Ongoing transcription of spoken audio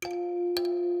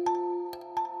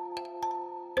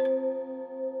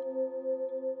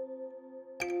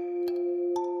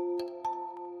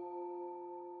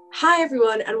Hi,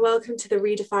 everyone, and welcome to the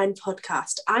Redefined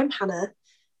podcast. I'm Hannah.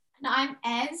 And I'm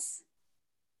Ez.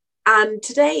 And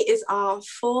today is our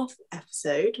fourth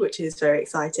episode, which is very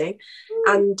exciting.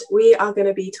 And we are going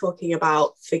to be talking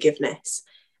about forgiveness.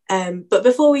 But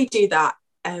before we do that,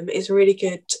 it's a really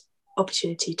good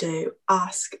opportunity to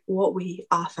ask what we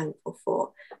are thankful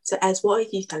for. So, Ez, what are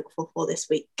you thankful for this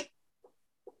week?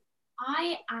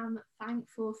 I am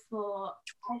thankful for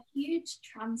a huge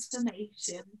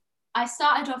transformation. I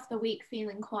started off the week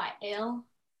feeling quite ill,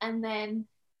 and then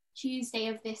Tuesday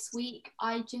of this week,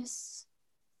 I just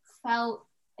felt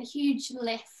a huge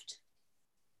lift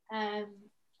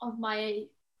of my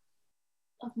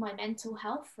mental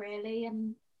health, really.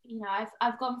 And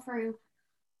I've gone through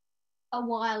a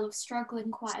while of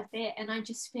struggling quite a bit, and I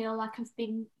just feel like I've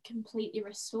been completely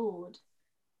restored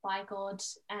by God.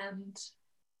 And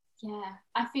yeah,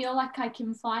 I feel like I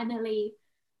can finally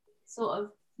sort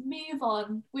of move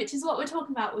on, which is what we're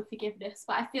talking about with forgiveness.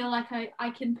 But I feel like I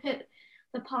can put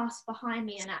the past behind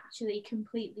me and actually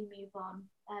completely move on.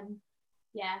 And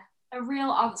yeah, a real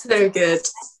answer. So good.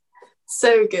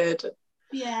 So good.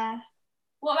 Yeah.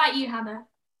 What about you, Hannah?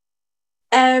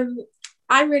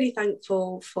 I'm really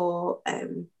thankful for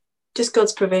just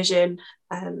God's provision.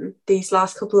 These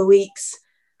last couple of weeks,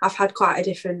 I've had quite a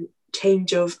different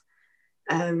change of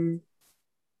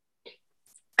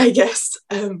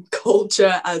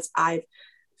culture as I've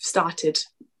started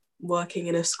working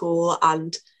in a school,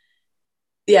 and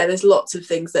yeah, there's lots of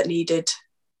things that needed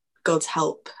God's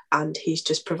help, and he's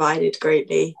just provided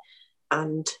greatly,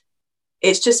 and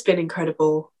it's just been an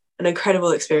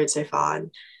incredible experience so far.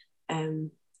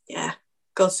 And yeah,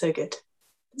 God's so good.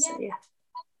 So yeah.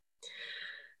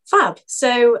 Fab.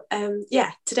 So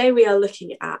today we are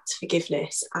looking at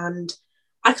forgiveness, and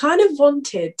I kind of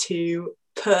wanted to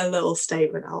put a little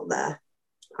statement out there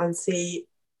and see,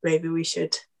 maybe we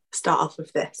should start off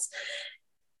with this.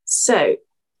 So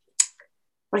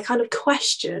my kind of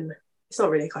question, it's not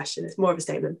really a question, it's more of a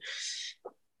statement,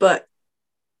 but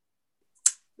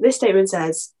this statement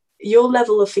says, your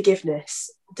level of forgiveness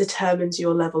determines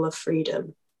your level of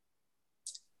freedom.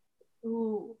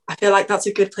 Ooh. I feel like that's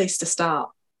a good place to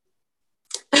start.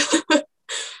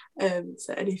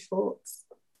 So any thoughts?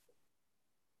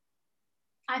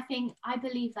 I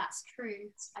believe that's true.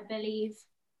 I believe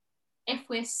if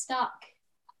we're stuck,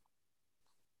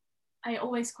 I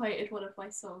always quoted one of my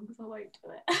songs, I won't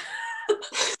do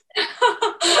it.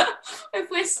 If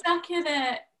we're stuck in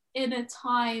a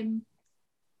time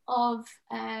of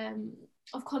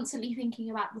constantly thinking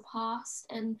about the past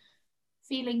and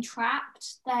feeling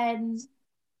trapped, then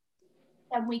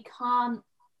we can't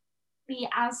be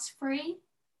as free.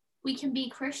 We can be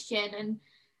Christian and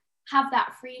have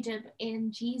that freedom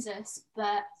in Jesus,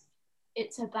 but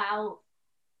it's about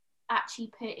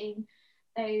actually putting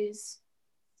those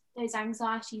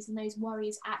anxieties and those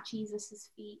worries at Jesus's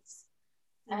feet.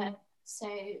 So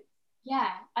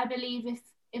yeah, I believe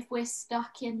if we're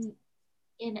stuck in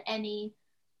any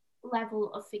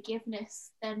level of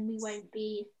forgiveness, then we won't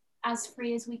be as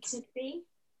free as we could be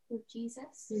with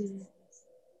Jesus.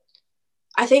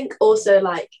 I think also,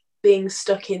 like, being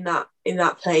stuck in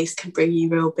that place can bring you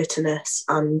real bitterness,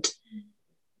 and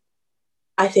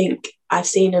I think I've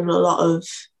seen in a lot of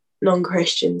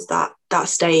non-Christians that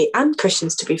state, and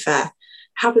Christians, to be fair,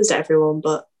 happens to everyone,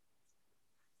 but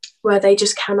where they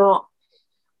just cannot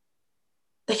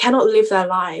live their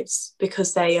lives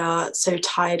because they are so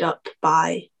tied up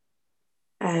by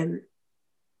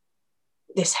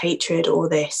this hatred or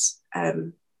this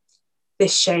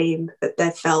shame that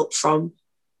they've felt from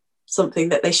something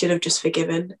that they should have just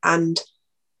forgiven. And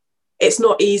it's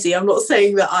not easy. I'm not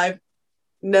saying that I've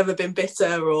never been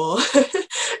bitter or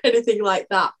anything like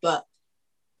that, but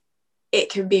it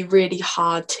can be really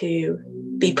hard to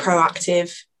be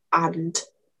proactive and,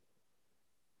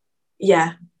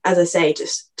 yeah, as I say,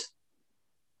 just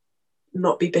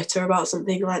not be bitter about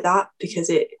something like that, because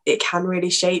it can really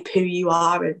shape who you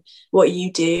are and what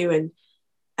you do,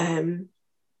 and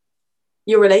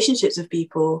your relationships with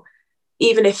people.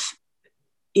 Even if,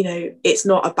 it's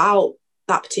not about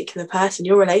that particular person,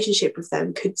 your relationship with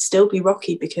them could still be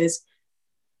rocky because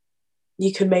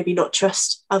you can maybe not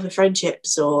trust other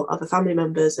friendships or other family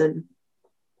members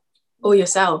or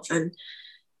yourself. And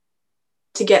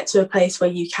to get to a place where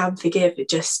you can forgive,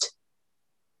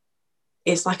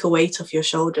 it's like a weight off your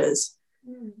shoulders.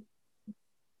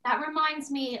 That reminds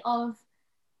me of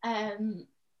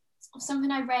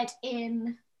something I read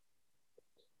in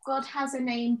God Has a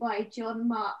Name by John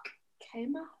Mark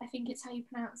Comer, I think it's how you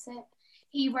pronounce it.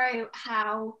 He wrote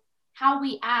how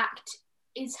we act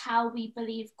is how we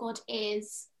believe God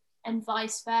is, and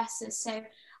vice versa. So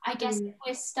I guess if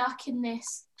we're stuck in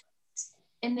this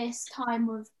in this time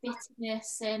of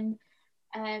bitterness and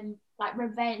like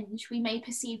revenge, we may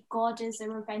perceive God as a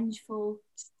revengeful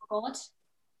God.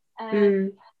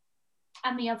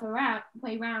 And the other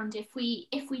way round, if we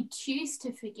choose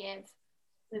to forgive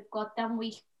with God, then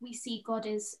we see God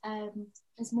as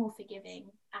more forgiving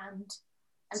and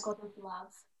a God of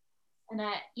love. And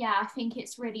I think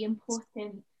it's really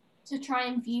important to try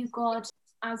and view God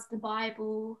as the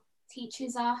Bible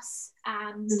teaches us.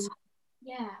 And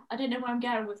I don't know where I'm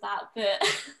going with that, but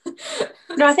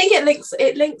no, I think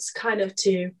it links kind of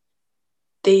to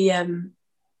the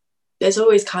there's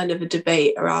always kind of a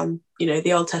debate around, you know,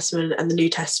 the Old Testament and the New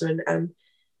Testament, and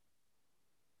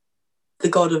the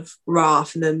God of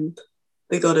wrath and then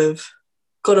the God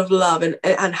of love,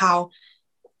 and how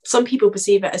some people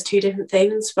perceive it as two different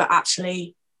things, but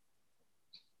actually,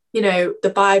 you know,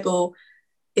 the Bible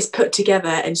is put together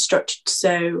and structured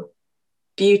so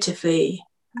beautifully,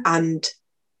 and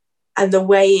the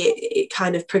way it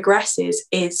kind of progresses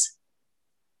is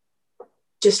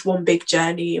just one big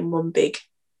journey and one big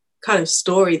kind of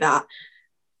story that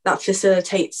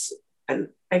facilitates and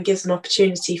gives an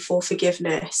opportunity for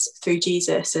forgiveness through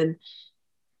Jesus. And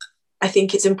I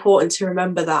think it's important to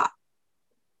remember that,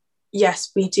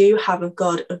 yes, we do have a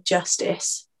God of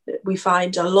justice that we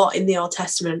find a lot in the Old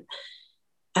Testament.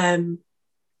 And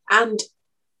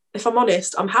if I'm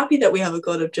honest, I'm happy that we have a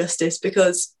God of justice,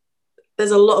 because there's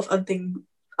a lot of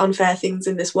unfair things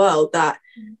in this world that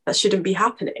shouldn't be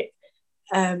happening.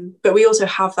 But we also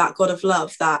have that God of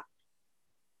love that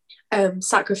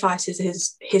sacrifices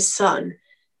his son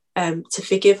to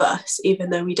forgive us, even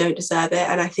though we don't deserve it.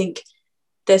 And I think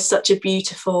there's such a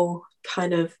beautiful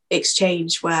kind of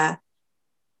exchange where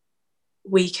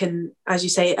we can, as you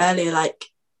say earlier, like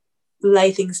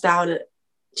lay things down at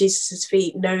Jesus's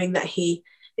feet, knowing that he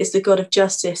is the God of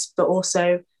justice, but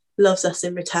also loves us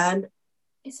in return.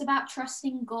 It's about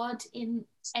trusting God in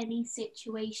any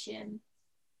situation.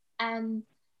 And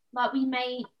like we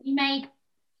may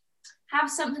have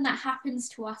something that happens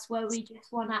to us where we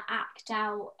just want to act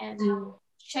out and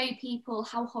show people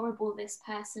how horrible this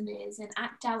person is and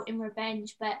act out in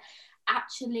revenge, but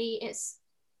actually it's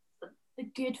the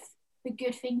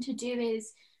good thing to do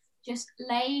is just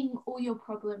laying all your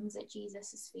problems at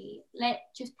Jesus's feet.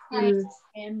 Just pray for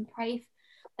him, pray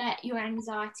that your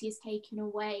anxiety is taken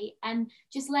away, and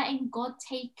just letting God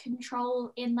take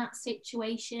control in that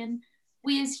situation.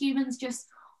 We as humans just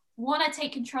want to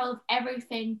take control of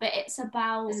everything, but it's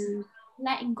about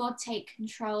letting God take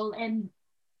control, and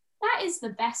that is the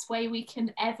best way we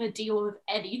can ever deal with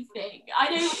anything.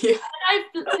 I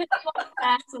put God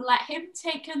first and let him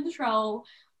take control.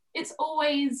 It's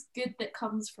always good that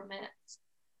comes from it.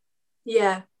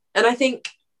 Yeah, and I think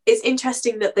it's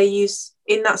interesting that they use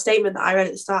in that statement that I read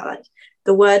at the start, like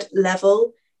the word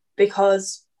level,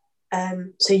 because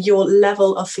so your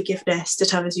level of forgiveness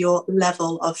determines your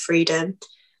level of freedom.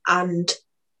 And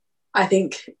I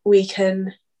think we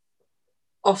can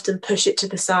often push it to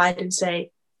the side and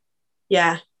say,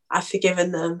 yeah, I've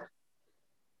forgiven them,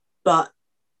 but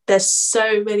there's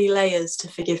so many layers to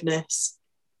forgiveness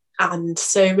and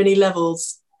so many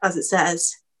levels, as it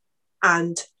says,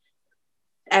 and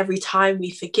every time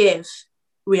we forgive,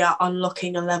 we are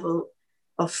unlocking a level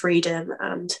of freedom.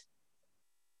 And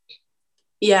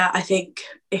yeah, I think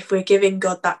if we're giving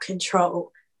God that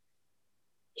control,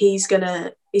 he's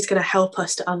gonna help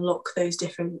us to unlock those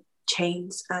different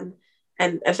chains and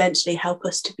eventually help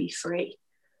us to be free,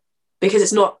 because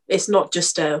it's not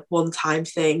just a one-time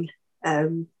thing.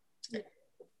 And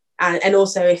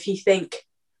also, if you think,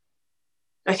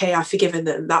 okay, I've forgiven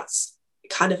them, that's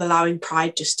kind of allowing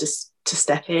pride just to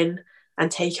step in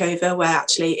and take over, where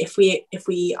actually if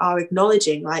we are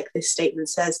acknowledging, like this statement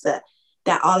says, that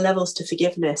there are levels to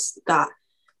forgiveness, that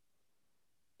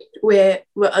we're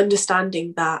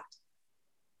understanding that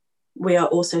we are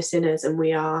also sinners and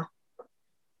we are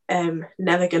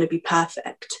never going to be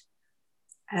perfect.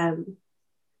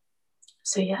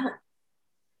 So yeah,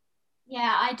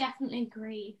 I definitely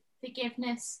agree.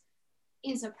 Forgiveness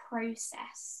is a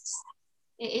process.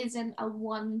 It isn't a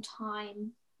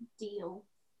one-time deal.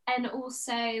 And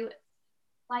also,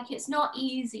 like, it's not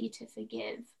easy to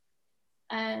forgive.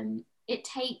 It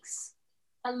takes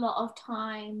a lot of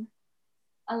time,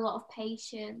 a lot of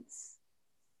patience,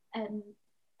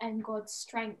 and God's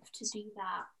strength to do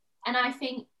that. And I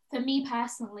think for me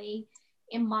personally,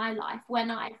 in my life, when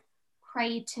I've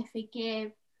prayed to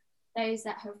forgive those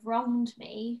that have wronged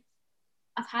me,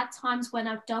 I've had times when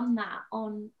I've done that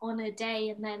on a day,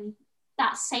 and then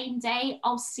that same day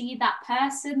I'll see that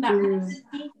person that wronged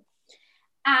me,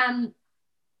 and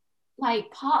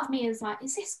like part of me is like,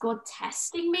 is this God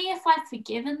testing me if I've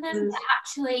forgiven them? But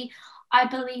actually I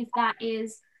believe that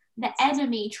is the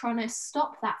enemy trying to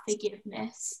stop that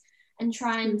forgiveness and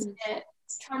trying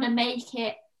to make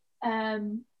it a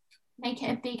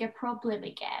bigger problem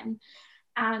again,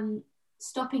 and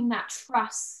stopping that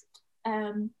trust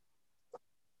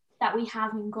that we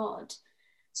have in God.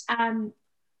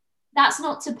 That's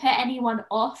not to put anyone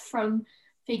off from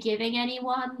forgiving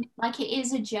anyone. Like, it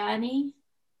is a journey,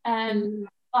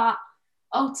 but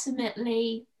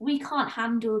ultimately we can't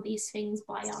handle these things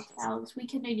by ourselves. We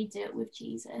can only do it with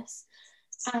Jesus.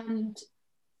 And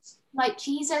like,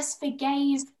 Jesus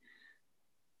forgave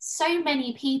so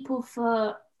many people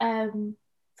for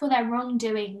their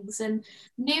wrongdoings, and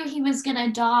knew he was going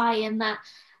to die,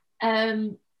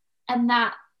 and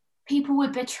that people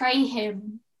would betray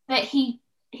him, but he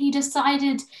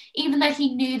decided, even though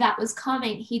he knew that was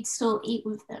coming, he'd still eat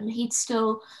with them, he'd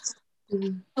still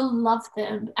love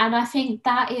them. And I think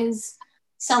that is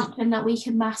something that we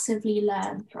can massively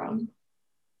learn from.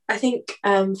 I think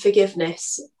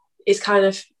forgiveness is kind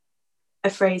of a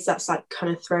phrase that's like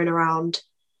kind of thrown around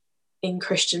in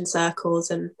Christian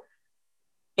circles, and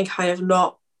kind of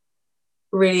not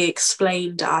really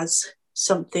explained as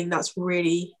something that's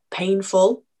really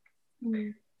painful,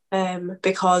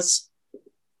 because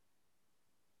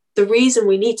the reason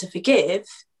we need to forgive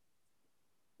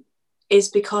is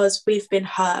because we've been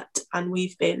hurt and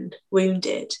we've been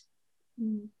wounded.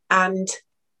 And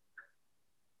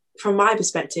from my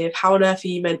perspective, how on earth are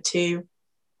you meant to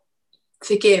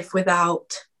forgive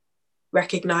without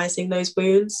recognizing those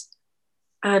wounds?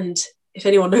 And if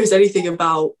anyone knows anything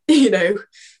about,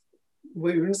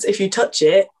 wounds, if you touch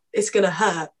it, it's going to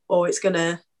hurt, or it's going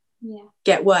to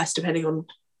get worse depending on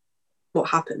what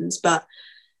happens. But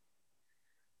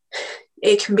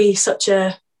it can be such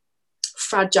a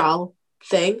fragile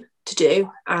thing to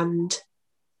do, and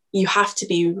you have to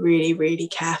be really, really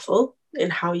careful in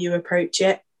how you approach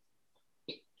it,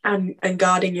 and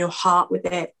guarding your heart with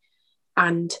it,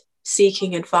 and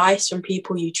seeking advice from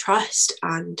people you trust,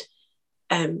 and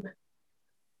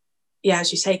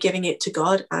as you say, giving it to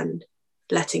God and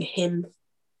letting him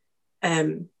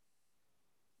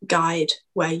guide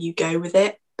where you go with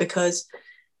it. Because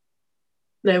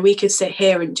we could sit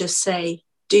here and just say,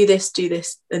 do this,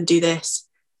 and do this,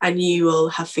 and you will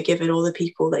have forgiven all the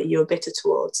people that you're bitter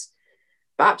towards.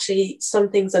 But actually, some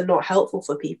things are not helpful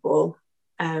for people.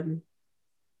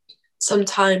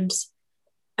 Sometimes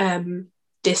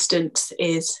distance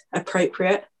is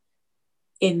appropriate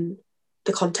in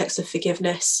the context of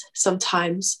forgiveness.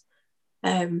 Sometimes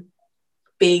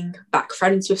being back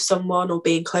friends with someone or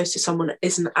being close to someone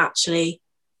isn't actually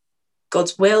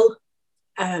God's will,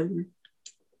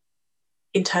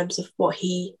 in terms of what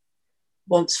he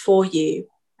wants for you,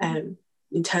 in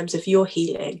terms of your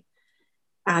healing.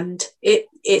 And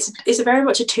it's a very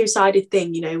much a two-sided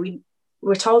thing.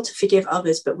 We're told to forgive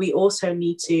others, but we also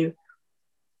need to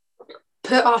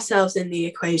put ourselves in the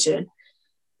equation,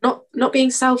 not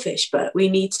being selfish, but we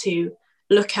need to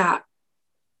look at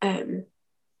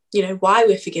why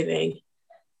we're forgiving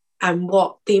and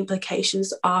what the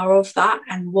implications are of that,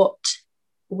 and what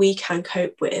we can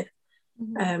cope with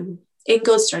in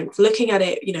God's strength, looking at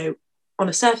it on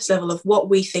a surface level of what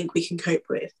we think we can cope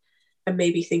with, and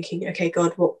maybe thinking, okay,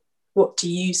 God, what do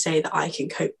you say that I can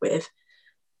cope with?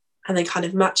 And then kind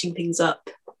of matching things up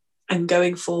and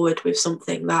going forward with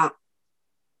something that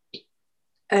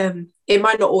it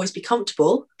might not always be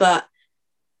comfortable, but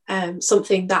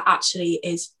something that actually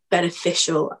is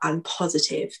beneficial and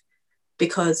positive,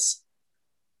 because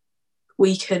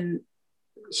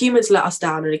humans let us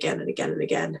down and again and again and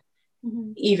again.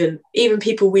 Even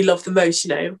people we love the most,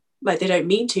 like, they don't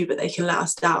mean to, but they can let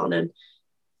us down, and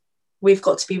we've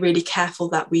got to be really careful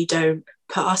that we don't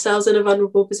put ourselves in a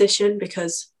vulnerable position,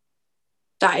 because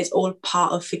that is all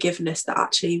part of forgiveness, that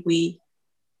actually we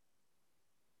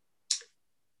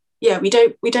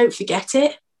don't forget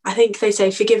it. I think they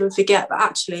say forgive and forget, but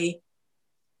actually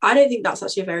I don't think that's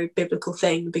actually a very biblical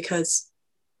thing, because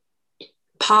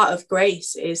part of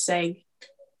grace is saying,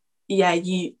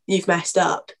 you've messed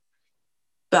up,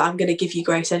 but I'm going to give you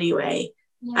grace anyway.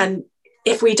 And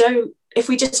if we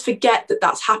just forget that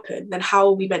that's happened, then how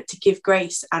are we meant to give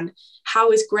grace? And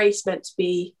how is grace meant to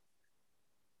be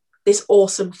this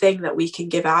awesome thing that we can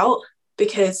give out?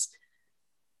 Because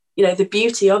the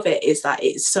beauty of it is that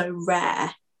it's so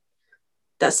rare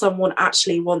that someone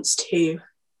actually wants to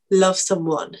love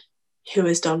someone who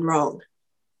has done wrong.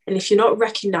 And if you're not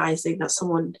recognizing that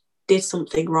someone did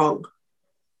something wrong,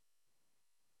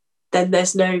 then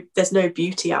there's no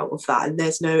beauty out of that, and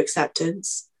there's no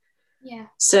acceptance.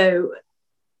 So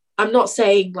I'm not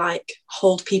saying like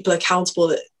hold people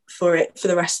accountable for it for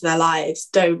the rest of their lives.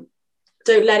 Don't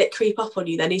don't let it creep up on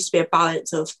you. There needs to be a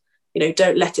balance of,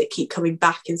 don't let it keep coming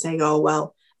back and saying, oh,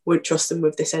 well, won't trust them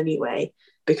with this anyway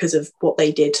because of what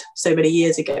they did so many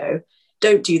years ago.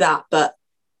 Don't do that, but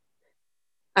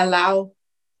allow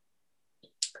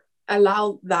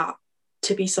that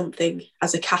to be something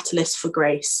as a catalyst for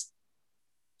grace,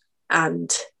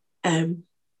 and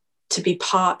to be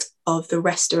part of the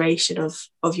restoration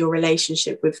of your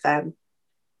relationship with them.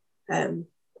 And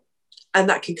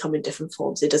that can come in different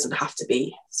forms. It doesn't have to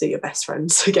be so you're best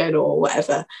friends again or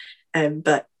whatever.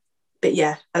 But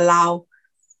yeah, allow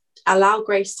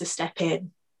grace to step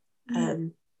in,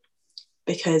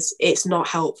 because it's not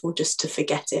helpful just to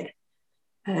forget it.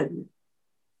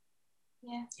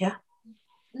 Yeah.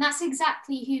 And that's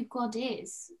exactly who God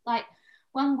is. Like,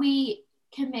 when we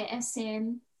commit a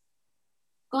sin,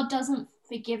 God doesn't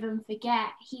forgive and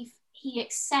forget. He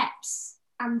accepts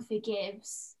and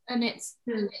forgives. And it's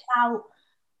about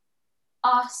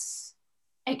us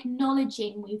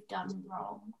acknowledging we've done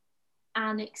wrong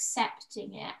and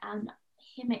accepting it, and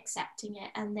him accepting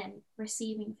it, and then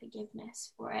receiving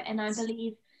forgiveness for it. And I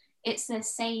believe it's the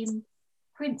same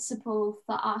principle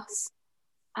for us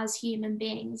as human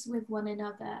beings with one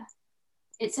another.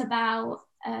 It's about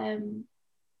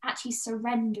actually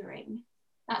surrendering.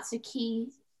 That's a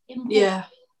key important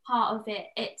part of it.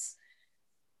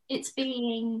 It's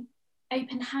being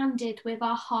open-handed with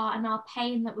our heart and our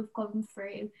pain that we've gone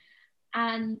through,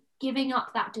 and giving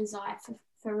up that desire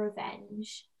for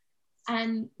revenge.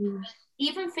 And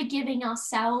even forgiving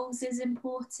ourselves is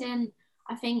important.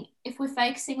 I think if we're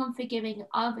focusing on forgiving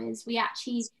others, we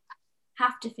actually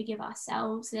have to forgive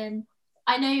ourselves. And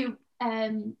I know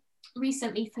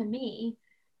recently for me,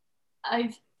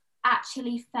 I've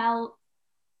actually felt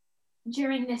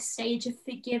during this stage of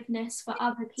forgiveness for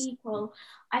other people,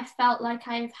 I felt like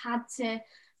I've had to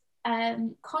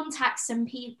contact some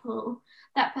people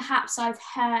that perhaps I've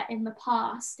hurt in the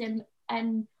past,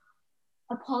 and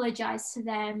apologize to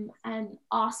them and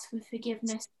ask for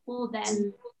forgiveness for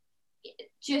them,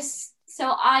 just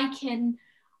so I can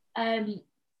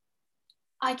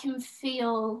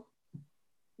feel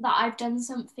that I've done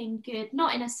something good,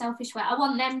 not in a selfish way. I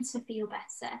want them to feel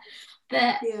better,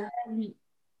 but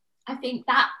I think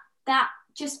that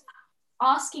just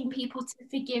asking people to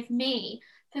forgive me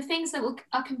for things that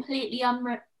are completely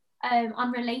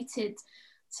unrelated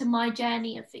to my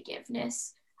journey of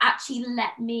forgiveness actually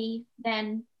let me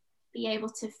then be able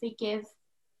to forgive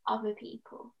other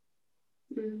people.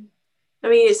 I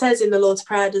mean, it says in the Lord's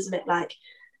Prayer, doesn't it, like,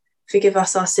 forgive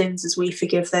us our sins as we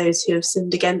forgive those who have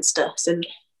sinned against us. And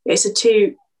it's a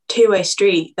two-way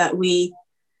street, that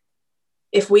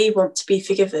if we want to be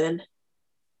forgiven,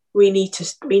 we need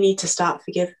to start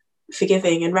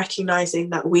forgiving and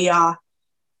recognizing that we are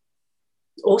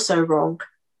also wrong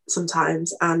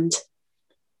sometimes. And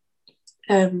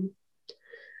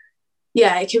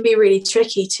it can be really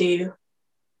tricky to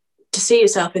see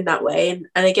yourself in that way.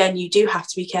 And again, you do have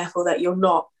to be careful that you're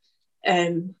not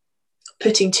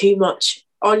putting too much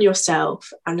on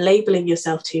yourself and labeling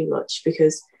yourself too much,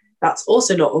 because that's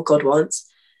also not what God wants.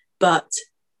 But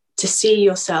to see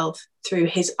yourself through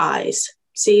his eyes,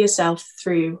 see yourself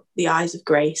through the eyes of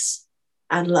grace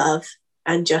and love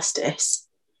and justice.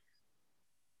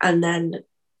 And then,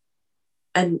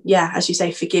 as you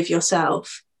say, forgive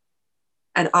yourself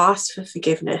and ask for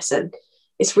forgiveness. And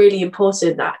it's really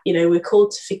important that, we're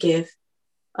called to forgive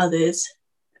others,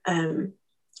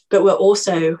 but we're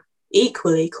also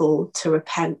equally called to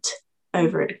repent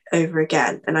over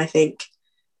again. And I think,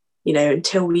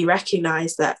 until we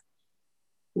recognize that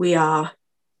we are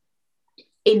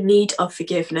in need of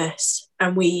forgiveness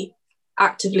and we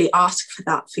actively ask for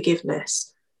that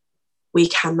forgiveness, we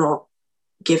cannot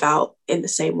give out in the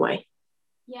same way.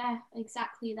 Yeah,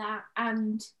 exactly that.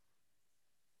 And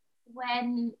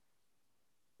when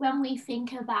we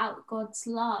think about God's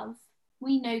love,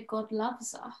 we know God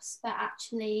loves us, but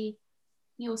actually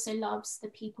he also loves the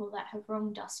people that have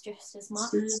wronged us just as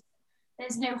much.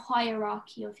 There's no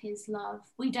hierarchy of his love.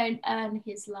 We don't earn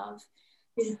his love.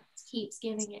 He keeps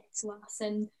giving it to us.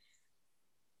 And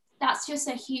that's just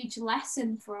a huge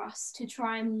lesson for us to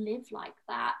try and live like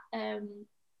that,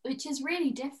 which is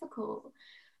really difficult.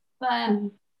 But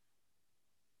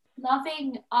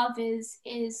loving others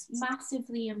is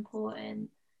massively important.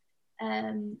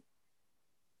 And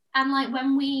like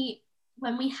when we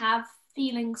have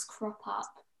feelings crop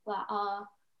up that are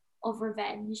of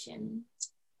revenge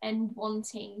and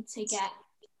wanting to get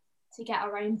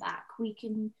our own back,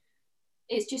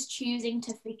 it's just choosing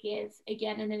to forgive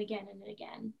again and again and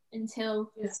again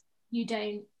until you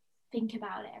don't think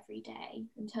about it every day,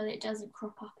 until it doesn't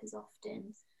crop up as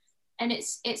often. And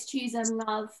it's choosing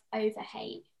love over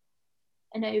hate.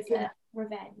 and over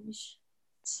revenge.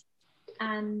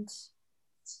 And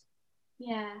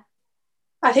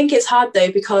I think it's hard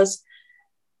though, because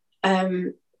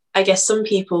I guess some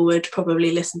people would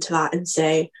probably listen to that and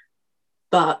say,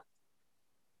 but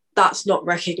that's not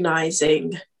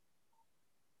recognizing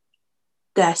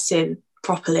their sin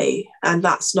properly, and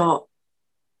that's not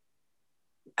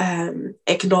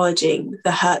acknowledging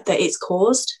the hurt that it's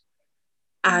caused.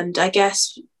 And I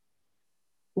guess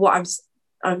what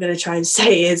I'm going to try and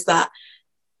say is that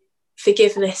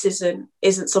forgiveness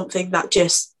isn't something that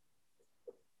just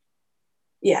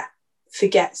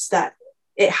forgets that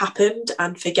it happened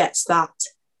and forgets that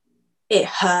it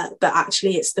hurt, but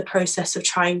actually it's the process of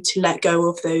trying to let go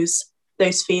of those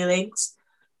feelings.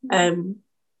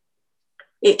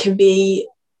 It can be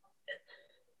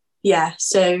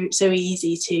so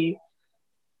easy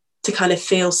to kind of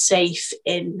feel safe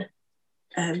in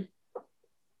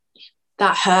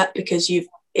that hurt, because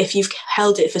if you've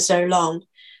held it for so long,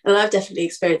 and I've definitely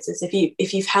experienced this,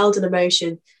 if you've held an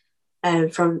emotion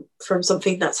from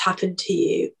something that's happened to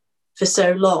you for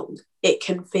so long, it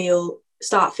can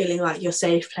start feeling like your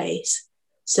safe place.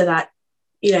 So that,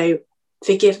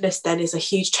 forgiveness then is a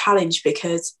huge challenge,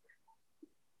 because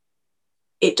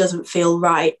it doesn't feel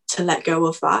right to let go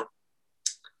of that.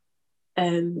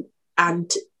 And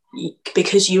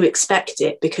because you expect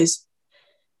it, because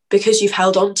you've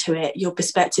held on to it, your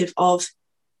perspective of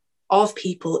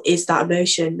people is that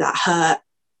emotion, that hurt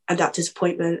and that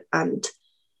disappointment. And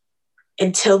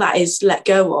until that is let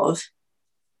go of,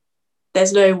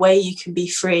 there's no way you can be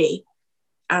free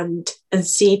and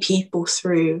see people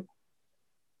through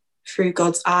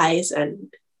God's eyes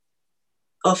and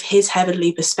of his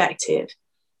heavenly perspective.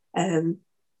 And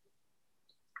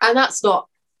that's not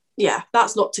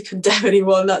to condemn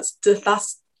anyone. That's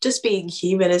just being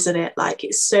human, isn't it? Like,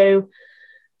 it's so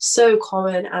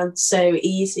common and so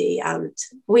easy, and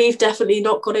we've definitely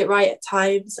not got it right at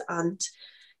times. And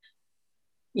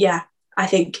I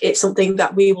think it's something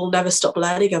that we will never stop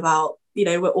learning about.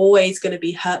 We're always going to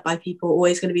be hurt by people,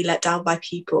 always going to be let down by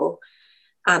people,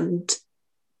 and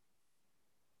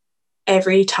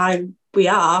every time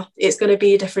it's going to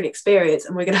be a different experience,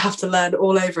 and we're going to have to learn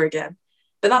all over again.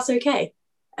 But that's okay.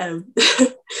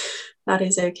 That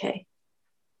is okay.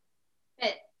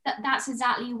 But that's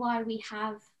exactly why we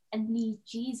have and need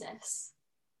Jesus.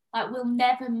 Like, we'll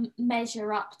never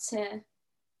measure up to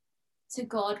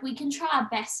God. We can try our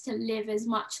best to live as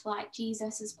much like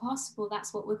Jesus as possible.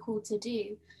 That's what we're called to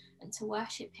do, and to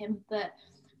worship him. But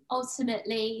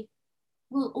ultimately,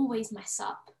 we'll always mess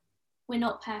up. We're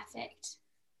not perfect.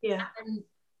 Yeah. And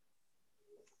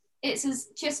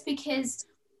just because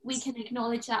we can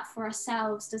acknowledge that for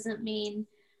ourselves doesn't mean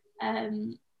that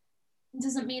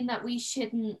we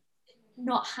shouldn't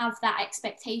not have that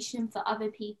expectation for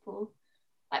other people.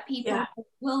 Like, people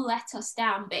will let us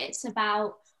down, but it's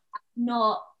about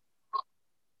not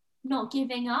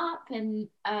giving up. And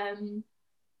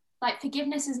like,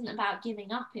 forgiveness isn't about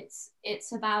giving up.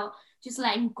 It's about just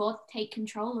letting God take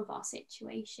control of our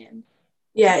situation.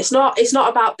 Yeah, it's not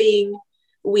about being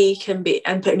weak and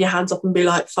putting your hands up and be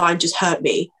like, fine, just hurt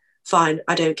me, fine,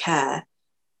 I don't care,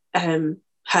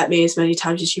 hurt me as many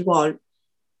times as you want.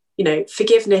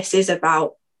 Forgiveness is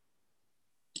about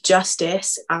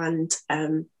justice, and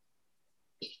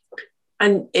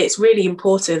it's really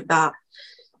important that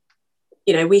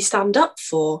we stand up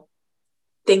for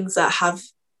things that have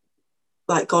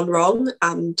like gone wrong,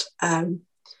 and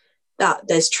that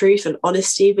there's truth and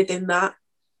honesty within that.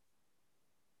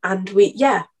 And we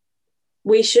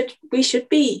should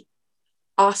be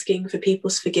asking for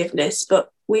people's forgiveness,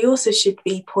 but we also should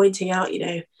be pointing out,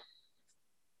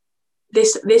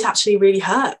 this actually really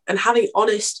hurt, and having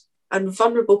honest and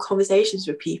vulnerable conversations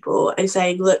with people and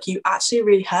saying, look, you actually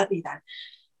really hurt me then,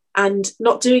 and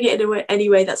not doing it in any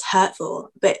way that's hurtful,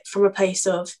 but from a place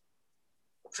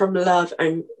from love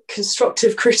and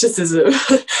constructive criticism.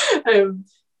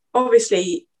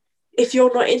 Obviously, if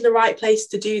you're not in the right place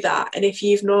to do that, and if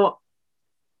you've not,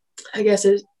 I guess,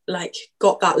 like,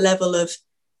 got that level of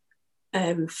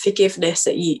forgiveness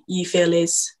that you feel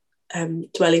is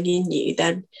dwelling in you,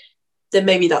 then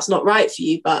maybe that's not right for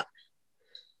you. But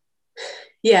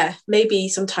maybe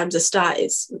sometimes the start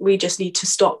is we just need to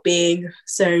stop being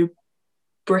so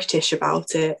British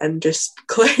about it and just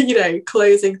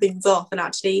closing things off, and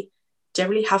actually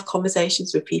generally have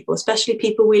conversations with people, especially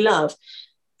people we love,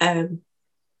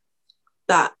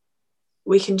 that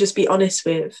we can just be honest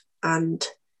with. And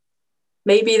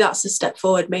maybe that's a step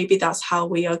forward. Maybe that's how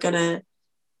we are going to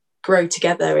grow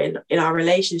together in our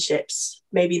relationships.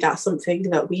 Maybe that's something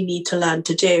that we need to learn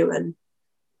to do. And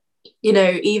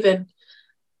even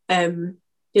the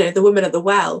woman at the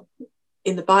well,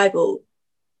 in the Bible,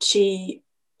 she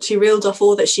reeled off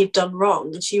all that she'd done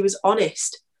wrong, and she was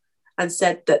honest and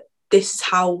said that this is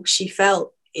how she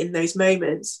felt in those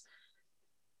moments.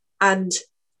 And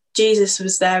Jesus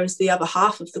was there as the other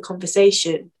half of the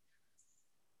conversation,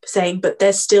 saying, but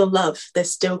there's still love,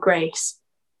 there's still grace,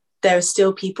 there are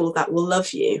still people that will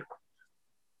love you.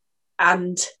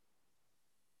 And,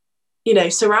 you know,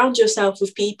 surround yourself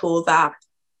with people that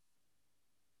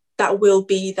will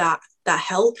be that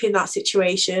help in that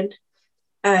situation.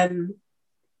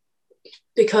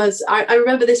 Because I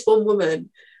remember this one woman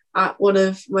at one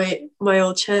of my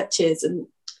old churches, and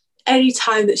any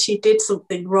time that she did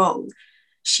something wrong,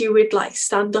 she would like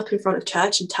stand up in front of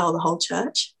church and tell the whole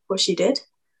church what she did.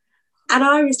 And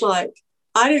I was like,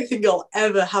 I don't think I'll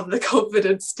ever have the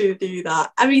confidence to do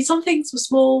that. I mean, some things were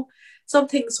small, some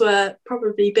things were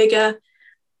probably bigger.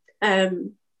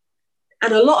 And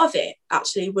a lot of it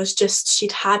actually was just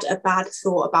she'd had a bad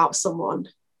thought about someone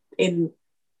in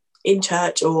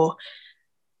church, or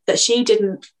that she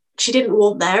didn't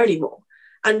want there anymore.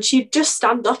 And she'd just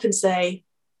stand up and say,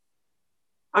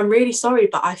 I'm really sorry,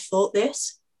 but I thought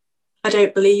this. I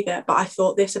don't believe it, but I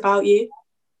thought this about you.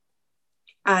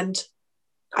 And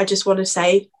I just want to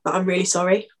say that I'm really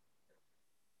sorry.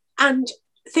 And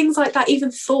things like that,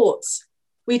 even thoughts,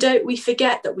 we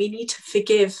forget that we need to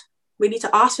forgive. We need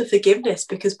to ask for forgiveness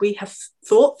because we have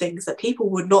thought things that people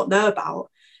would not know about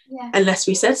unless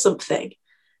we said something.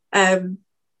 So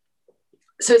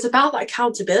it's about that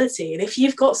accountability. And if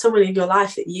you've got someone in your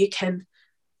life that you can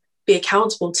be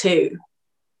accountable to,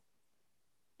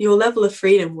 your level of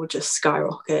freedom will just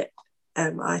skyrocket.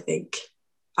 I think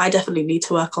I definitely need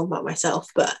to work on that myself,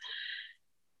 but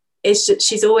it's just,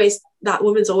 that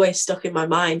woman's always stuck in my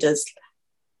mind as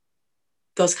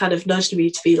God's kind of nudged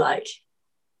me to be like,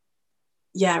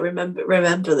 yeah,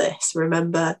 remember this,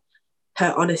 remember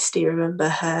her honesty, remember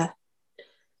her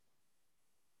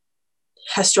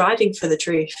striving for the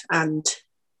truth, and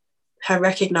her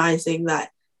recognizing that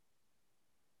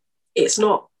it's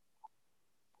not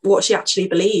what she actually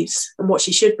believes and what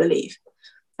she should believe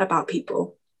about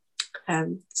people.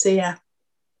 So yeah,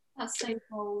 that's so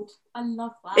bold. I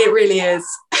love that. It really is.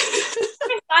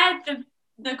 If I had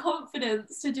the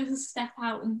confidence to just step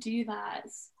out and do that,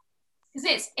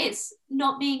 because it's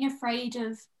not being afraid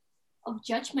of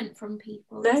judgment from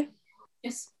people. No,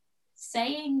 just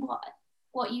saying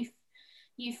what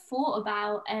you've thought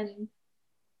about, and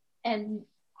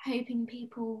hoping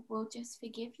people will just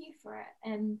forgive you for it.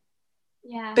 And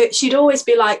yeah, but she'd always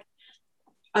be like,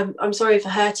 I'm sorry for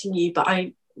hurting you, but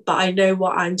I know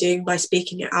what I'm doing by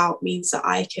speaking it out means that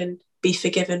I can be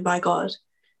forgiven by God.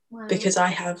 wow. Because I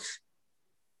have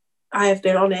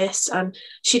been honest. And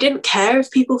she didn't care if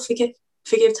people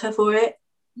forgived her for it.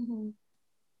 Mm-hmm.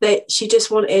 She just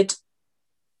wanted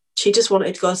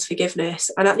God's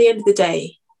forgiveness. And at the end of the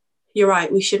day, you're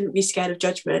right, we shouldn't be scared of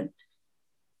judgment.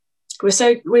 We're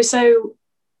so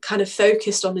kind of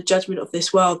focused on the judgment of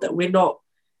this world that we're not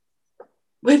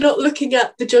looking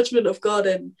at the judgment of God.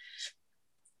 And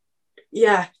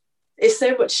yeah, it's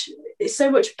so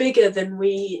much bigger than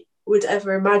we would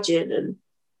ever imagine, and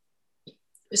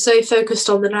we're so focused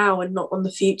on the now and not on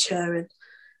the future. And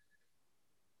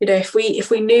you know, if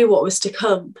we knew what was to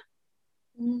come,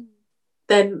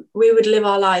 then we would live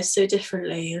our lives so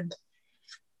differently.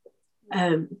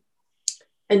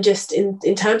 And just in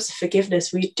terms of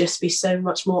forgiveness, we'd just be so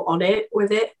much more on it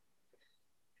with it.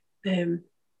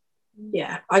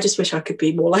 Yeah, I just wish I could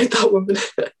be more like that woman.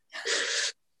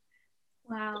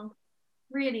 Wow,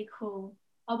 really cool.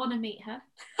 I want to meet her.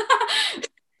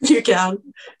 You can.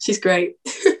 She's great.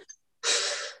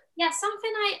 Yeah,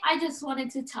 something I just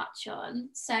wanted to touch on.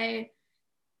 So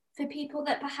for people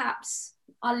that perhaps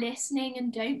are listening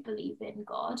and don't believe in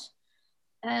God,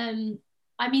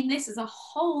 I mean, this is a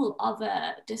whole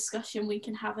other discussion we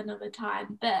can have another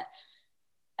time, but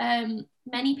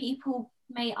many people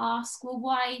may ask, well,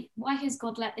 why has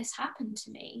God let this happen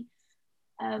to me?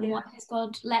 Why has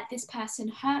God let this person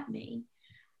hurt me?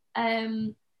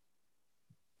 And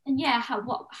yeah,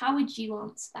 how would you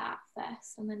answer that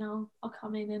first, and then I'll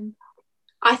come in? And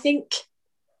I think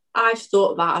I've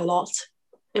thought that a lot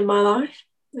in my life,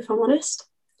 if I'm honest,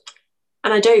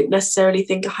 and I don't necessarily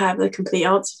think I have the complete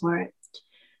answer for it.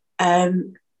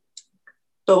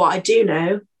 But what I do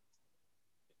know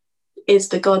is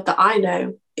the God that I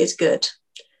know is good,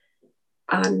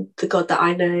 and the God that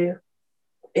I know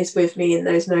is with me in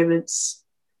those moments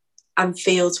and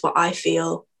feels what I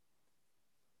feel,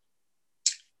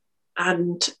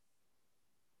 and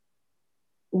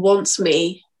wants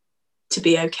me to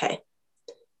be okay.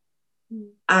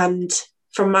 And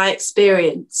from my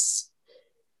experience,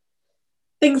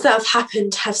 things that have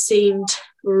happened have seemed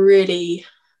really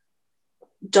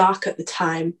dark at the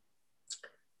time,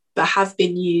 but have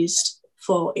been used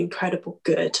for incredible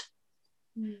good.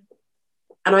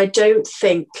 And I don't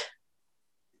think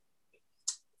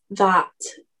that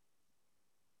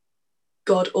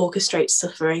God orchestrates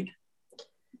suffering.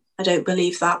 I don't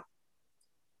believe that.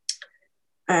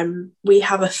 We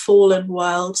have a fallen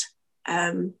world.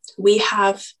 We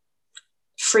have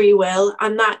free will,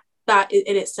 and that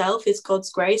in itself is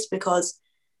God's grace, because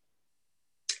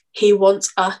he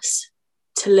wants us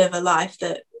to live a life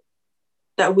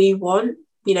that we want.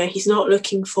 You know, he's not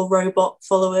looking for robot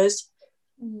followers.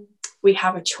 We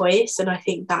have a choice, and I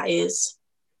think that is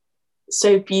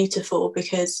so beautiful,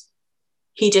 because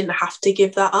he didn't have to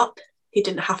give that up. He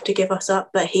didn't have to give us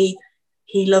up, but he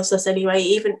loves us anyway.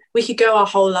 Even we could go our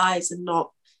whole lives and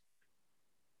not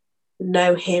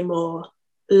know him or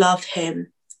love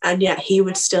him, and yet he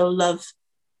would still love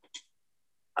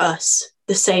us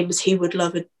the same as he would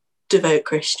love a devout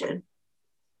Christian.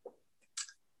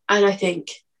 And I think,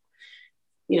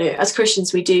 you know, as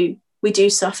Christians, we do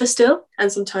suffer still,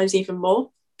 and sometimes even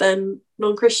more than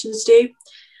non-Christians do.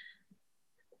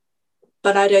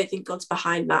 But I don't think God's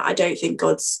behind that. I don't think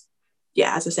God's,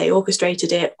 as I say,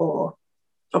 orchestrated it or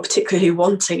particularly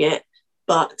wanting it.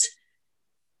 But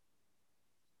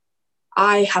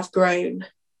I have grown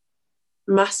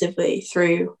massively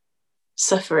through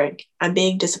suffering and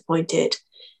being disappointed,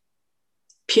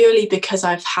 purely because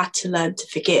I've had to learn to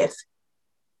forgive.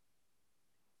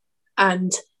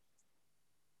 And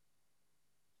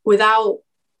without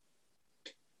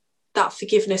that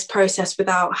forgiveness process,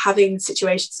 without having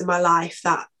situations in my life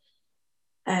that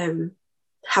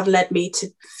have led me to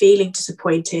feeling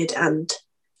disappointed and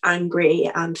angry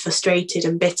and frustrated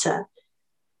and bitter,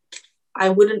 I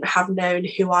wouldn't have known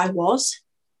who I was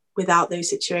without those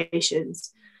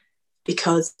situations,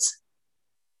 because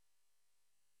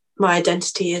my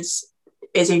identity is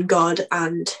in God,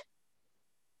 and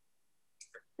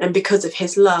because of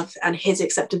his love and his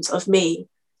acceptance of me,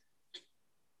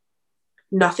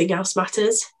 nothing else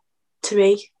matters to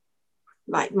me.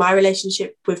 Like, my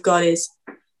relationship with God is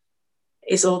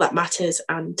all that matters.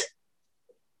 And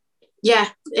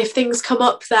if things come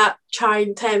up that try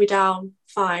and tear me down,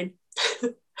 fine,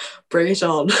 bring it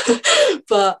on.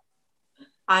 But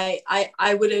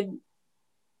I wouldn't,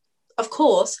 of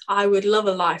course, I would love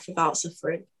a life without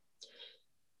suffering,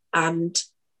 and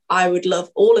I would love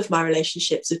all of my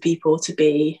relationships with people to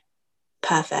be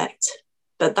perfect,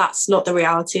 but that's not the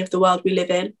reality of the world we live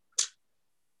in.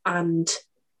 And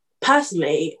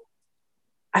personally,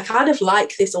 I kind of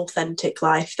like this authentic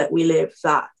life that we live,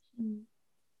 that,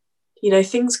 you know,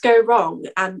 things go wrong.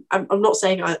 And I'm not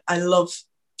saying I love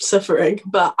suffering,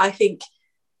 but I think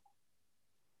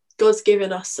God's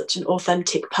given us such an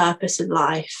authentic purpose in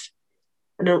life,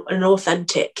 and an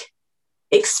authentic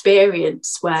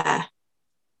experience where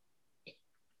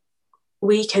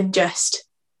we can just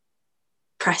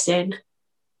press in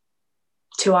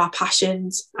to our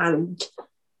passions and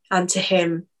to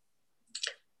him.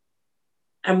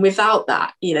 And without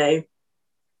that, you know,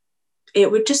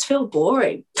 it would just feel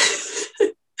boring.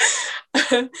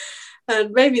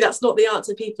 And maybe that's not the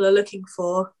answer people are looking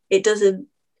for.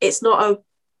 It's not a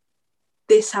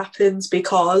this happens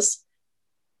because,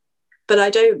 but I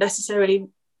don't necessarily,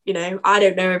 you know, I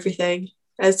don't know everything,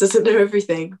 Ez doesn't know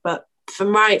everything, but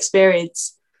from my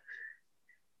experience,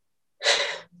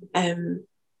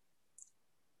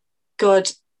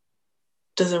 God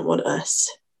doesn't want us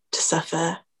to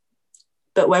suffer,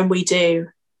 but when we do,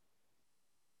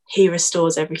 he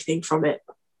restores everything from it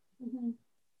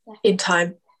in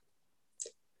time.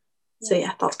 So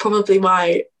that's probably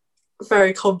my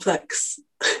very complex,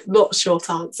 not short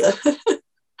answer.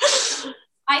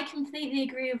 I completely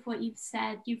agree with what you've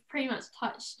said. You've pretty much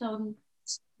touched on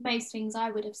most things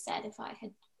I would have said if I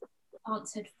had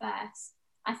answered first.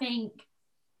 I think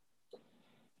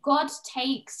God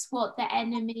takes what the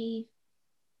enemy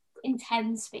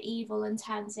intends for evil and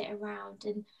turns it around.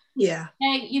 And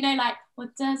you know, like,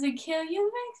 what doesn't kill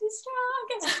you makes you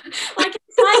stronger. Like,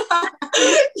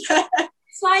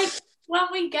 it's like when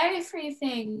we go through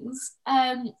things,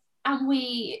 and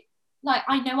we, like,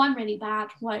 I know I'm really bad.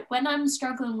 Like, when I'm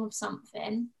struggling with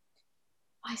something,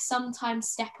 I sometimes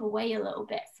step away a little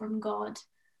bit from God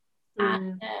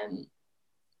and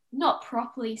not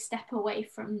properly step away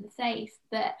from the faith,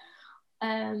 but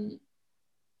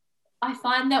I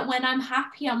find that when I'm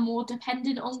happy, I'm more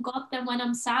dependent on God than when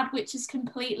I'm sad, which is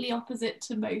completely opposite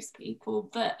to most people.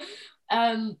 But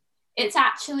it's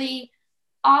actually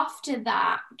after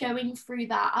that, going through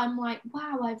that, I'm like,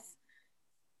 wow,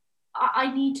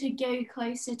 I need to go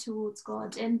closer towards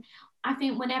God. And I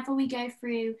think whenever we go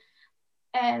through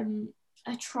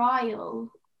a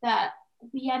trial, that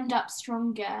we end up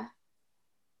stronger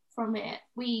from it.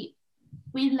 We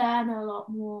learn a lot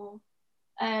more,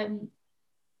 and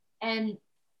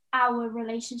our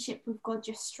relationship with God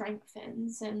just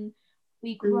strengthens, and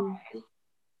we grow.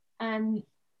 And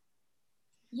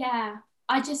yeah,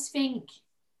 I just think,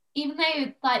 even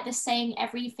though like the saying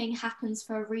everything happens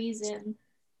for a reason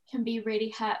can be really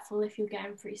hurtful if you're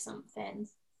going through something,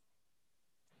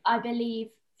 I believe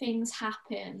things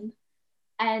happen,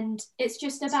 and it's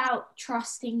just about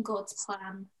trusting God's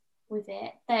plan with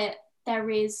it, that there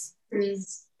is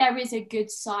a good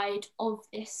side of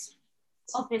this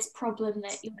problem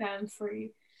that you're going through,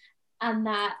 and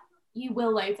that you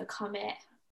will overcome it.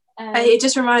 It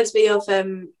just reminds me of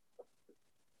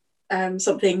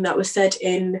something that was said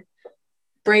in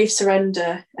Brave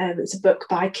Surrender. It's a book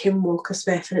by Kim Walker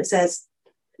Smith, and it says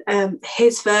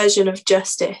his version of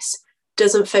justice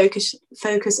doesn't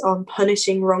focus on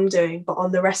punishing wrongdoing, but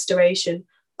on the restoration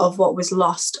of what was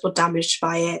lost or damaged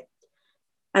by it.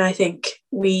 And I think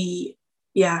we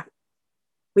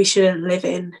shouldn't live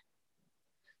in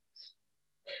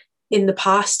the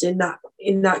past in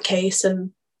that case,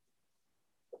 and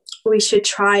we should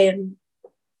try and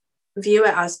view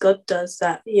it as God does,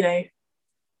 that, you know,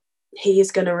 he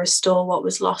is going to restore what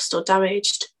was lost or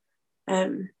damaged,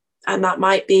 and that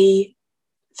might be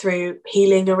through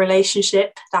healing a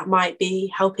relationship, that might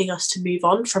be helping us to move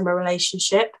on from a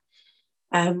relationship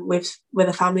with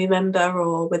a family member,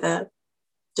 or with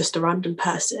just a random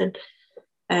person,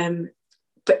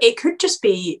 but it could just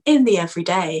be in the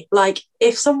everyday. Like,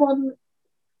 if someone,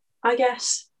 I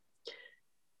guess,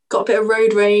 got a bit of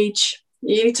road rage,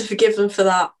 you need to forgive them for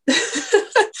that.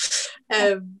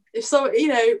 If so, you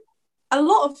know, a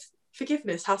lot of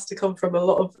forgiveness has to come from a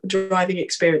lot of driving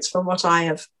experience, from what I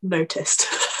have noticed.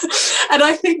 And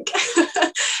I think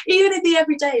even in the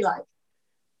everyday, like,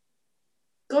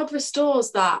 God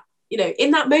restores that, you know,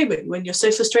 in that moment when you're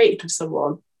so frustrated with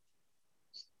someone,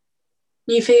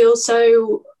 you feel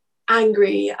so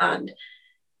angry, and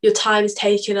your time is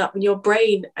taken up, and your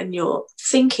brain and your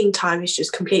thinking time is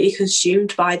just completely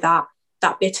consumed by that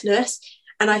bitterness.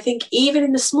 And I think even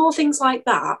in the small things like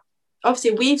that,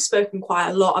 obviously we've spoken quite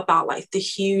a lot about like the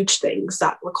huge things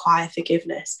that require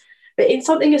forgiveness, but in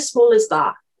something as small as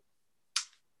that,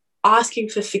 asking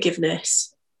for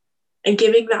forgiveness and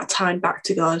giving that time back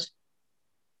to God,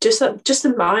 just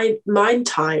the mind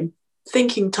time,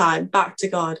 thinking time back to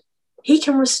God, he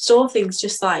can restore things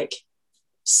just like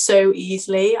so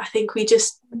easily. I think we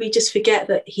just forget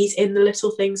that he's in the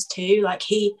little things too. Like,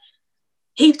 he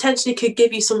potentially could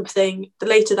give you something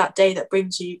later that day that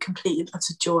brings you complete and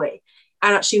utter joy,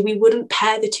 and actually we wouldn't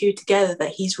pair the two together,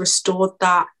 that he's restored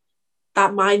that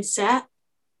mindset,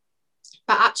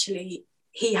 but actually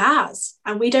he has,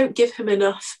 and we don't give him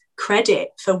enough credit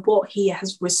for what he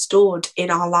has restored in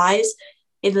our lives,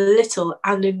 in the little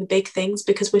and in the big things,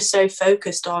 because we're so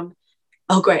focused on,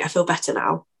 oh great, I feel better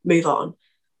now, move on.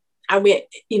 And we,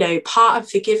 you know, part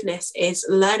of forgiveness is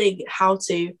learning how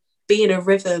to be in a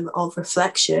rhythm of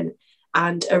reflection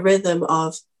and a rhythm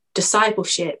of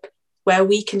discipleship, where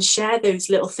we can share those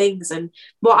little things. And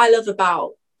what I love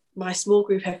about my small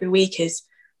group every week is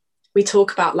we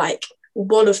talk about like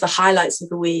one of the highlights of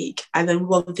the week, and then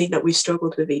one thing that we've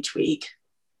struggled with each week.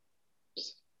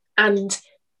 And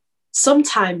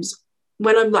sometimes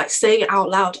when I'm like saying it out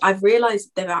loud, I've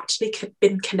realized they've actually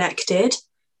been connected,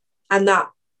 and that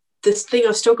this thing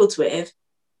I've struggled with,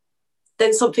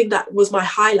 then something that was my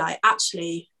highlight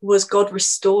actually was God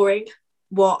restoring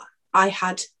what I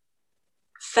had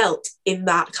felt in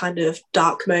that kind of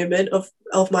dark moment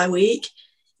of my week.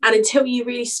 And until you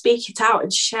really speak it out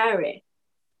and share it,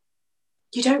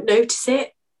 you don't notice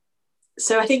it.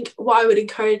 So I think what I would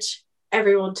encourage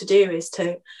everyone to do is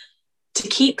to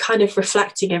keep kind of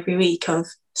reflecting every week of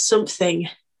something,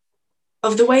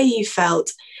 of the way you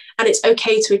felt. And it's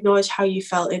okay to acknowledge how you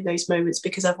felt in those moments,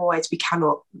 because otherwise we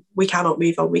cannot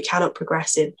move on, we cannot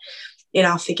progress in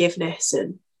our forgiveness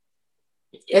and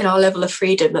in our level of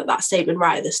freedom that statement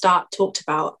right at the start talked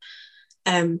about.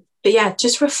 But yeah,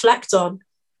 just reflect on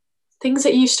things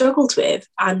that you've struggled with,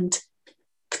 and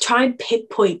try and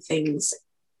pinpoint things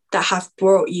that have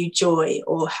brought you joy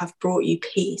or have brought you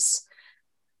peace,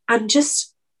 and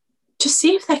just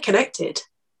see if they're connected,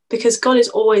 because God is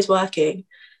always working,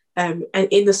 and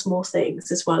in the small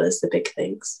things as well as the big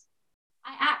things.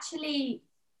 I actually,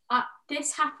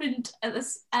 this happened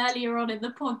earlier on in the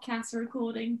podcast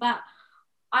recording, but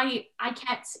I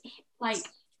kept like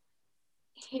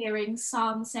hearing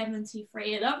Psalm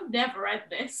 73, and I've never read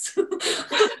this.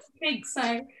 I think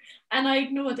so, and I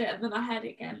ignored it, and then I heard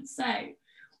it again. So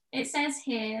it says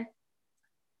here,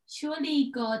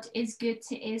 surely God is good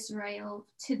to Israel,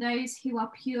 to those who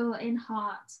are pure in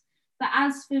heart. But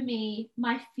as for me,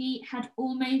 my feet had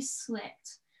almost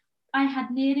slipped. I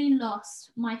had nearly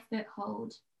lost my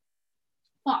foothold.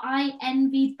 For I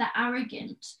envied the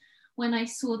arrogant when I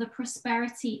saw the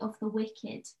prosperity of the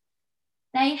wicked.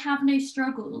 They have no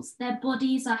struggles. Their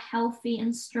bodies are healthy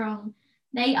and strong.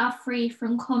 They are free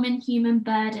from common human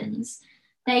burdens.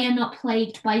 They are not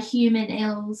plagued by human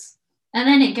ills. And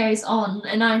then it goes on,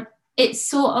 and it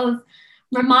sort of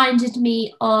reminded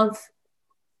me of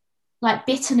like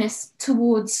bitterness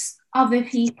towards other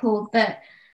people. But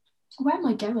where am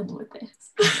I going with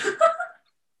this?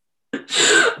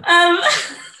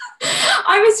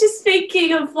 I was just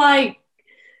thinking of, like,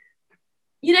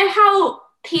 you know how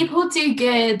people do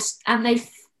good and they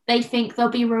think they'll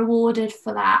be rewarded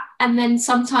for that, and then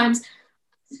sometimes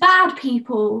bad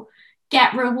people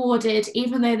get rewarded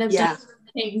even though they've done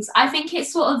things. I think it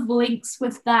sort of links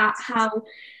with that, how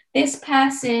this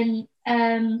person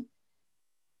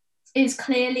is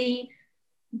clearly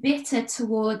bitter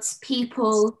towards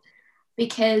people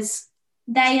because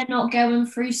they are not going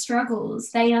through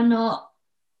struggles. They are not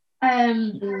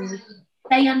the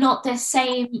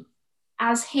same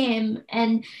as him,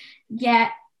 and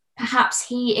yet perhaps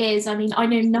he is. I mean, I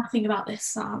know nothing about this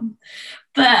psalm,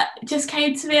 but it just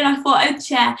came to me and I thought I'd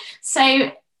share.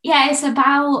 So yeah, it's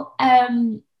about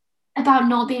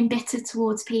not being bitter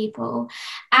towards people.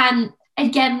 And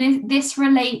again, this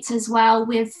relates as well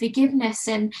with forgiveness.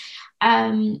 And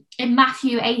in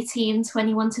Matthew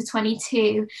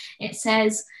 18:21-22, it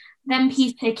says, then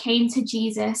Peter came to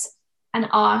Jesus and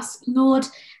asked, Lord,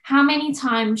 how many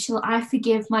times shall I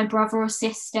forgive my brother or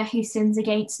sister who sins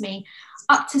against me?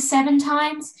 Up to 7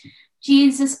 times?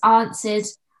 Jesus answered,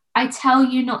 I tell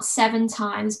you, not 7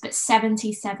 times, but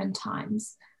 77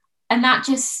 times. And that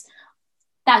just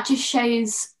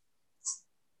shows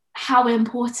how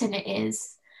important it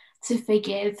is to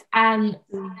forgive, and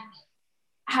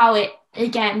how it,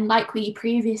 again, like we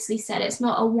previously said, it's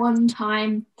not a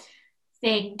one-time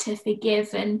thing to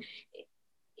forgive, and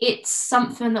it's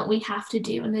something that we have to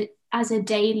do as a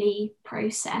daily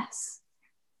process.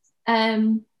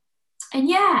 And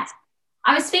yeah,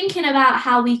 I was thinking about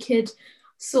how we could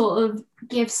sort of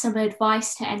give some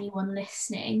advice to anyone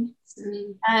listening.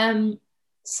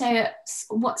 So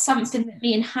something that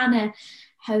me and Hannah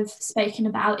have spoken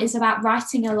about is about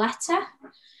writing a letter,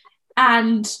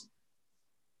 and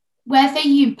whether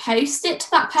you post it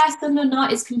to that person or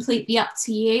not is completely up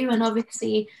to you, and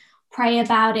obviously pray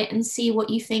about it and see what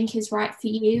you think is right for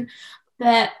you.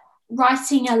 But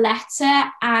writing a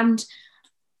letter and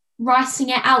writing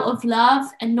it out of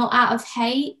love and not out of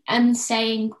hate, and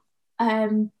saying,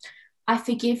 I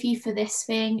forgive you for this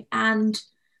thing, and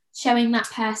showing that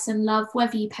person love,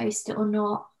 whether you post it or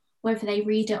not, whether they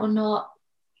read it or not,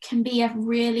 can be a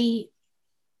really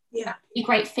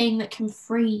great thing that can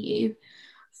free you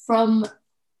from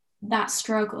that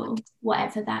struggle,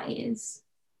 whatever that is.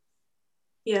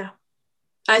 Yeah.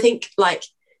 I think, like,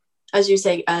 as you were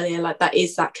saying earlier, like, that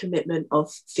is that commitment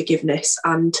of forgiveness,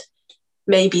 and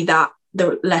maybe that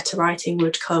the letter writing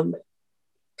would come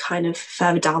kind of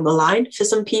further down the line for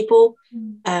some people.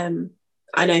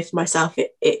 I know for myself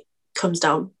it comes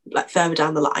down, like, further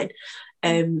down the line,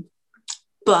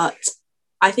 but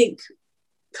I think,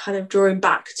 kind of drawing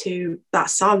back to that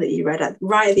psalm that you read,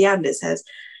 right at the end, it says,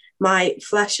 my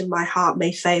flesh and my heart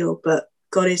may fail, but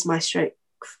God is my strength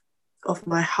of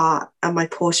my heart and my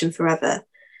portion forever.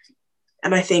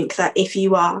 And I think that if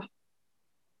you are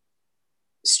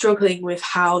struggling with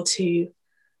how to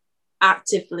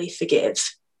actively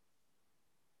forgive,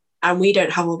 and we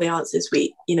don't have all the answers,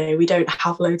 we don't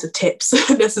have loads of tips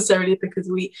necessarily, because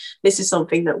this is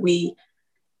something that we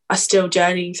are still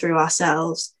journeying through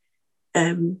ourselves.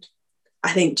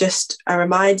 I think just a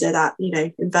reminder that,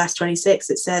 in verse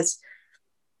 26 it says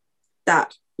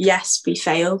that yes, we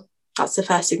fail. That's the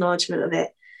first acknowledgement of it.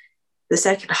 The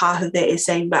second half of it is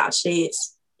saying that actually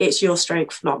it's your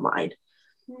strength, not mine.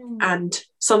 And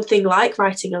something like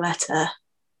writing a letter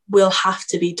will have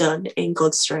to be done in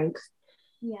God's strength.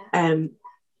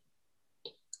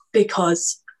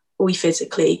 Because we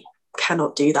physically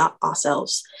cannot do that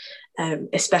ourselves,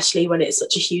 especially when it's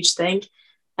such a huge thing.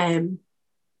 And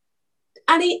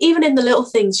even in the little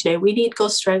things, we need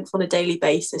God's strength on a daily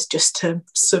basis just to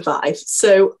survive.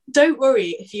 So don't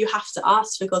worry if you have to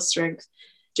ask for God's strength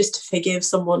just to forgive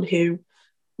someone who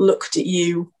looked at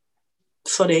you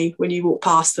funny when you walk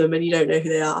past them and you don't know who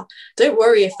they are. Don't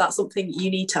worry if that's something you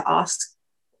need to ask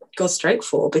God's strength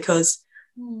for, because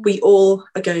we all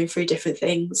are going through different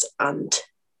things and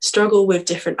struggle with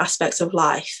different aspects of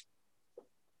life.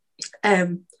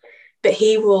 But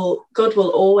God will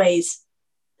always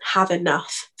have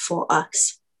enough for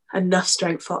us, enough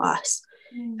strength for us.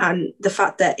 And the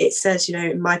fact that it says,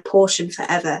 my portion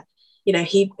forever,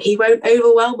 he won't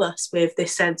overwhelm us with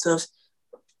this sense of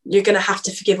you're going to have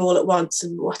to forgive all at once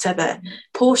and whatever.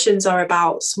 Portions are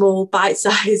about small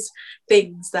bite-sized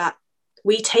things that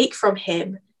we take from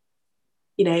him,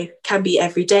 can be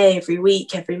every day, every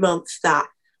week, every month, that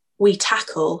we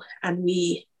tackle and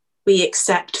we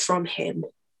accept from him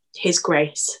his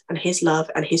grace and his love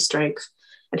and his strength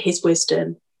and his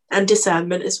wisdom and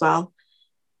discernment as well,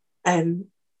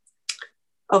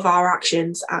 of our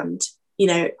actions. And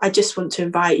I just want to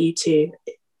invite you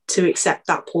to accept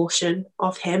that portion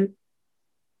of him,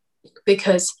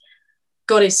 because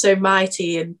God is so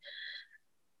mighty and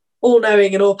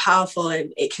all-knowing and all-powerful,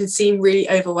 and it can seem really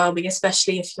overwhelming,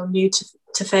 especially if you're new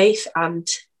to faith, and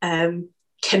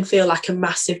can feel like a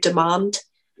massive demand.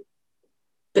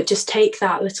 But just take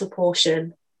that little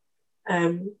portion,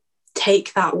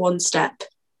 take that one step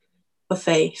of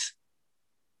faith,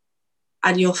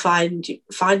 and you'll find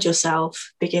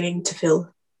yourself beginning to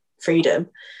feel freedom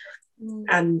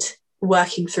and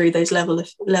working through those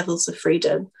levels of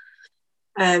freedom.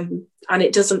 And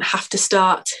it doesn't have to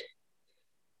start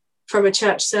from a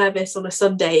church service on a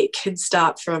Sunday. It can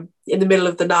start from in the middle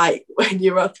of the night when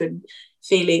you're up and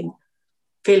feeling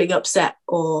upset,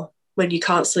 or when you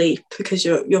can't sleep because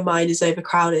your mind is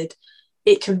overcrowded.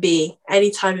 It can be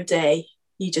any time of day.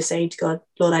 You just say to God,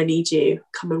 Lord, I need you.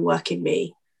 Come and work in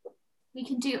me. We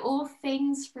can do all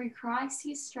things through Christ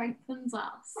who strengthens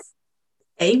us.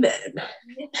 Amen.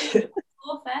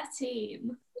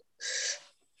 4:13.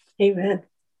 Amen.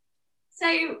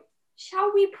 So,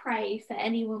 shall we pray for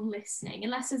anyone listening?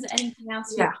 Unless there's anything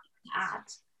else you want to add.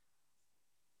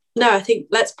 No, I think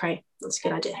let's pray. That's a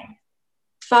good idea.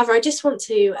 Father, I just want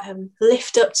to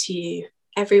lift up to you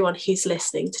everyone who's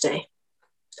listening today.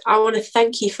 I want to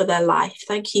thank you for their life.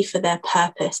 Thank you for their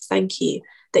purpose. Thank you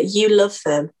that you love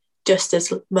them just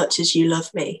as much as you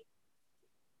love me.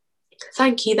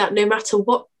 Thank you that no matter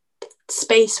what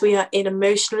space we are in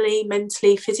emotionally,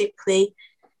 mentally, physically,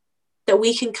 that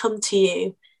we can come to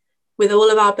you with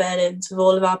all of our burdens, with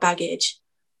all of our baggage,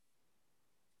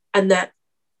 and that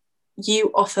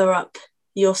you offer up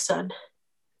your Son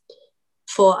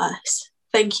for us.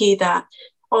 Thank you that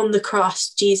on the cross,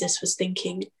 Jesus was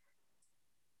thinking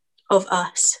of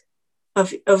us,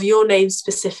 of your name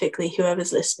specifically,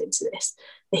 whoever's listening to this,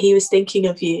 that he was thinking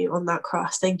of you on that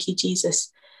cross. Thank you,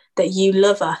 Jesus, that you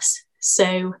love us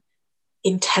so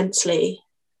intensely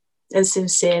and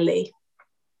sincerely.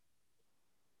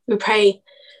 We pray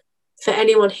for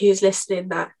anyone who's listening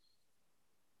that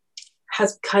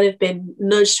has kind of been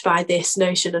nudged by this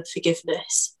notion of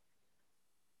forgiveness.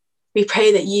 We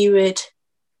pray that you would,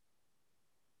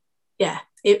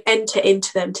 enter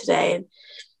into them today.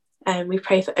 And we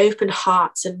pray for open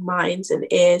hearts and minds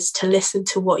and ears to listen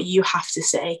to what you have to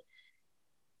say.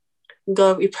 And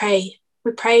God, we pray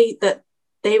that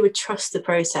they would trust the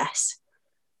process.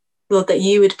 Lord, that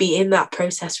you would be in that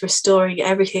process, restoring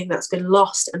everything that's been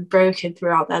lost and broken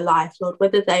throughout their life. Lord,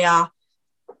 whether they are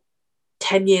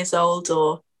 10 years old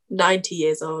or 90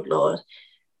 years old, Lord,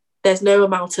 there's no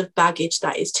amount of baggage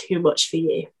that is too much for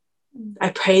you. I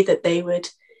pray that they would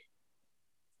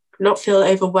not feel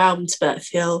overwhelmed, but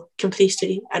feel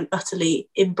completely and utterly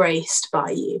embraced by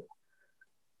you.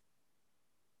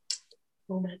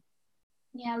 Amen.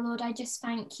 Yeah, Lord, I just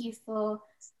thank you for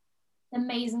the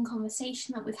amazing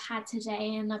conversation that we've had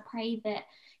today, and I pray that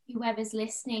whoever's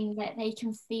listening, that they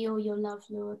can feel your love,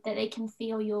 Lord, that they can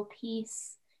feel your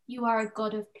peace. You are a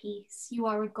God of peace. You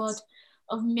are a God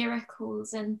of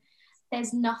miracles, and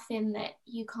there's nothing that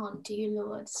you can't do,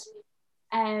 Lord.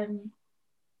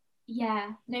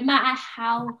 No matter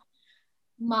how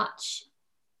much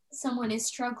someone is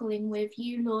struggling with,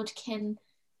 you, Lord, can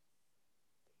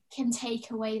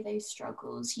take away those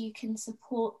struggles. You can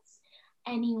support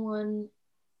anyone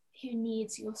who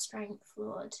needs your strength,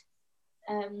 Lord.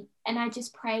 And I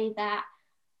just pray that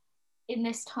in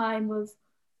this time of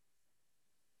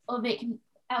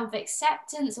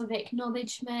acceptance, of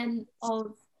acknowledgement,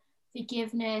 of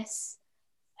forgiveness,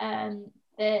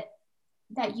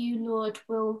 that you, Lord,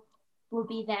 will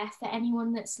be there for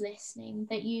anyone that's listening,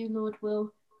 that you, Lord,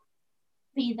 will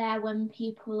be there when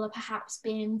people are perhaps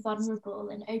being vulnerable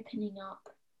and opening up.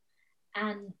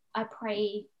 And I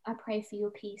pray for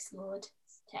your peace, Lord,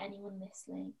 to anyone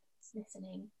listening.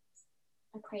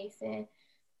 I pray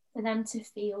for them to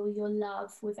feel your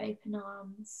love with open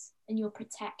arms and your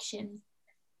protection.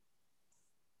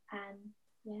 And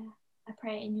I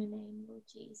pray in your name, Lord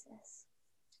Jesus.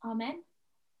 Amen.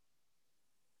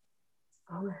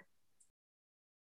 Amen.